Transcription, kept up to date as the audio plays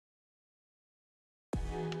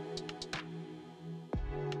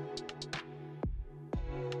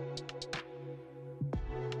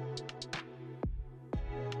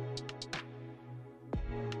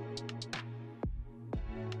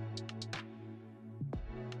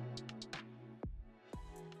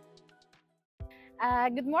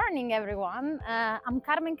Good morning, everyone. I'm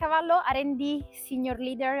Carmen Cavallo, R&D Senior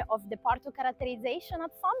Leader of the part of characterization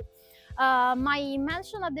at Faam. My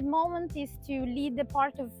mention at the moment is to lead the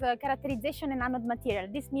part of characterization and anode material.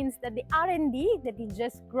 This means that the R&D that is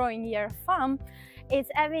just growing here at Faam is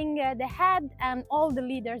having the head and all the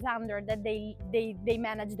leaders under that they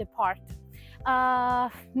manage the part.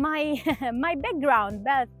 My background,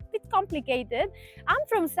 but a bit complicated. I'm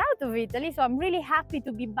from south of Italy, so I'm really happy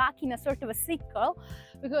to be back in a sort of a cycle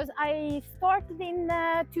because I started in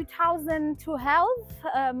 2012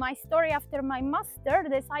 my story after my master,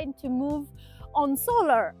 decided to move on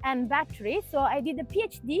solar and battery. So I did a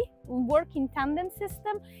PhD work in tandem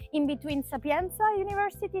system in between Sapienza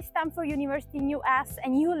University, Stanford University in US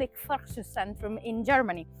and Jülich Forschungszentrum in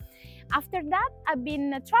Germany. After that, I've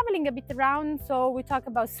been traveling a bit around, so we talk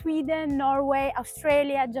about Sweden, Norway,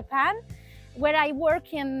 Australia, Japan, where I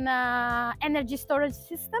work in energy storage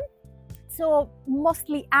system. So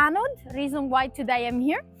mostly anode, reason why today I'm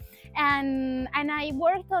here. And I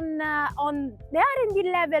worked on the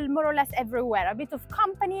R&D level more or less everywhere, a bit of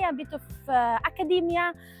company, a bit of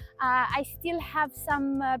academia. I still have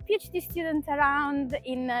some PhD students around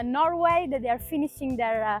in Norway that they are finishing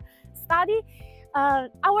their study.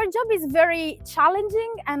 Our job is very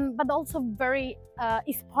challenging but also very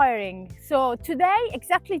inspiring. So today,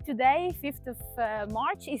 exactly today, 5th of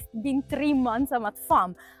March, it's been 3 months I'm at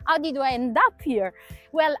Faam. How did I end up here?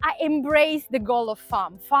 Well, I embrace the goal of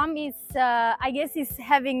Faam. Faam is, I guess, is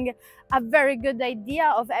having a very good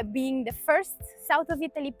idea of being the first south of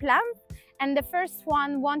Italy plant, and the first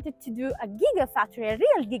one wanted to do a gigafactory, a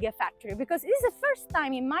real gigafactory, because it is the first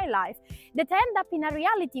time in my life that I end up in a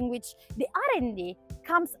reality in which the R&D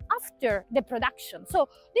comes after the production. So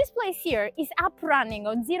this place here is up running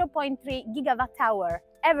on 0.3 gigawatt hour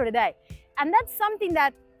every day. And that's something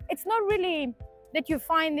that it's not really that you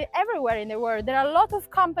find everywhere in the world. There are a lot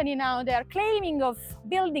of companies now that are claiming of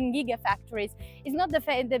building gigafactories. It's not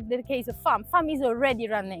the case of Faam. Faam is already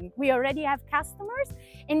running. We already have customers,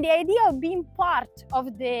 and the idea of being part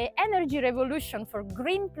of the energy revolution for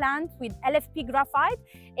green plants with LFP graphite,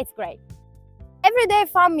 it's great. Everyday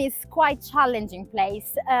Faam is quite challenging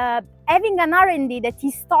place. Having an R&D that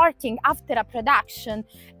is starting after a production,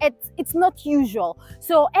 it's not usual.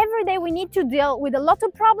 So every day we need to deal with a lot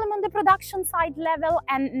of problems on the production side level,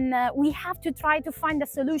 and we have to try to find a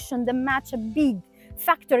solution that match a big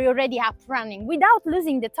factory already up running without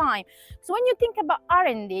losing the time. So when you think about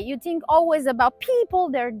R&D, you think always about people.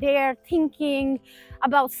 They're there thinking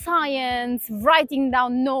about science, writing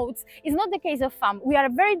down notes. It's not the case of Faam. We are a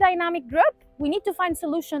very dynamic group. We need to find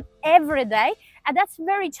solution every day, and that's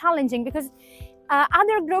very challenging because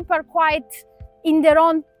other groups are quite in their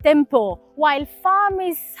own tempo, while Faam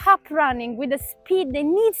is up running with a speed that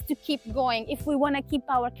needs to keep going if we want to keep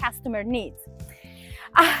our customer needs.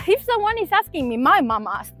 If someone is asking me, my mom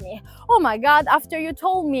asked me, oh my God, after you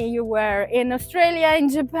told me you were in Australia, in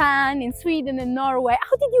Japan, in Sweden and Norway,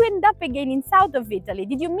 how did you end up again in south of Italy?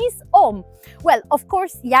 Did you miss home? Well, of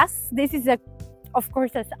course, yes. This is of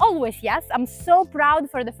course, as always, yes. I'm so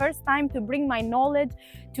proud for the first time to bring my knowledge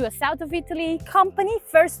to a south of Italy company,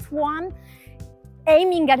 first one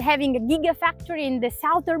aiming at having a gigafactory in the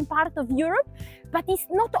southern part of Europe. But it's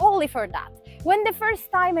not only for that. When the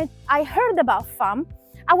first time I heard about Faam,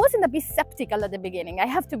 I wasn't a bit skeptical at the beginning, I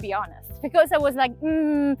have to be honest, because I was like,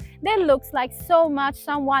 that looks like so much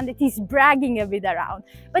someone that is bragging a bit around.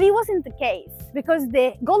 But it wasn't the case, because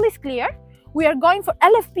the goal is clear. We are going for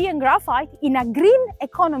LFP and graphite in a green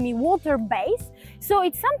economy, water base. So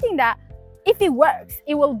it's something that, if it works,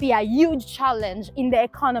 it will be a huge challenge in the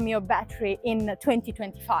economy of battery in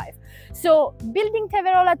 2025. So building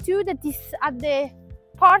Teverola 2 that is at the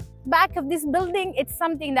part back of this building, it's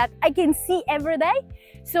something that I can see every day.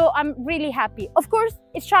 So I'm really happy. Of course,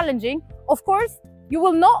 it's challenging. Of course, you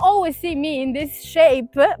will not always see me in this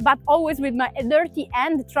shape, but always with my dirty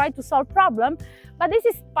hand try to solve problems. But this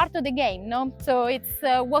is part of the game, no? So it's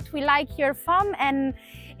what we like here, Faam, and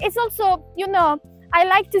it's also, you know, I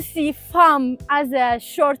like to see Faam as a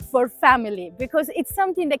short for family because it's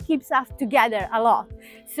something that keeps us together a lot.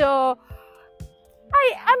 So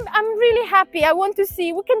I'm really happy. I want to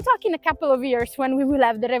see, we can talk in a couple of years when we will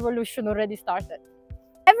have the revolution already started.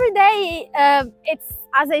 Every day it's,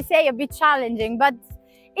 as I say, a bit challenging, but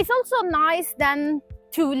it's also nice then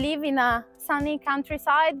to live in a sunny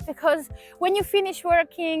countryside, because when you finish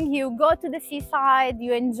working, you go to the seaside,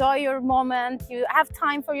 you enjoy your moment, you have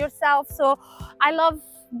time for yourself. So I love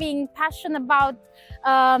being passionate about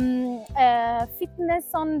fitness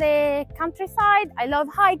on the countryside. I love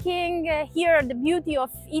hiking. Here the beauty of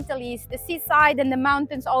Italy is the seaside and the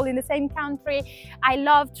mountains all in the same country. I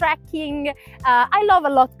love trekking. I love a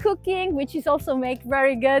lot cooking, which is also make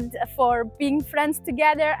very good for being friends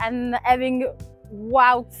together and having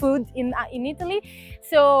wow food in Italy.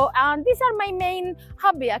 So these are my main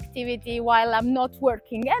hobby activity while I'm not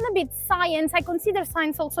working. And a bit science. I consider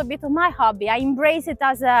science also a bit of my hobby. I embrace it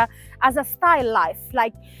as a style life,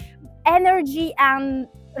 like energy, and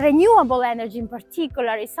renewable energy in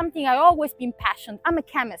particular is something I've always been passionate. I'm a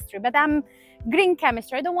chemistry, but I'm green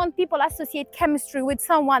chemistry. I don't want people associate chemistry with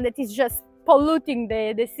someone that is just polluting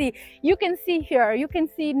the sea. You can see here, you can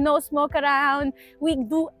see no smoke around. We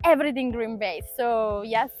do everything green based. So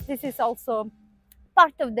yes, this is also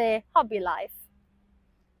part of the hobby life.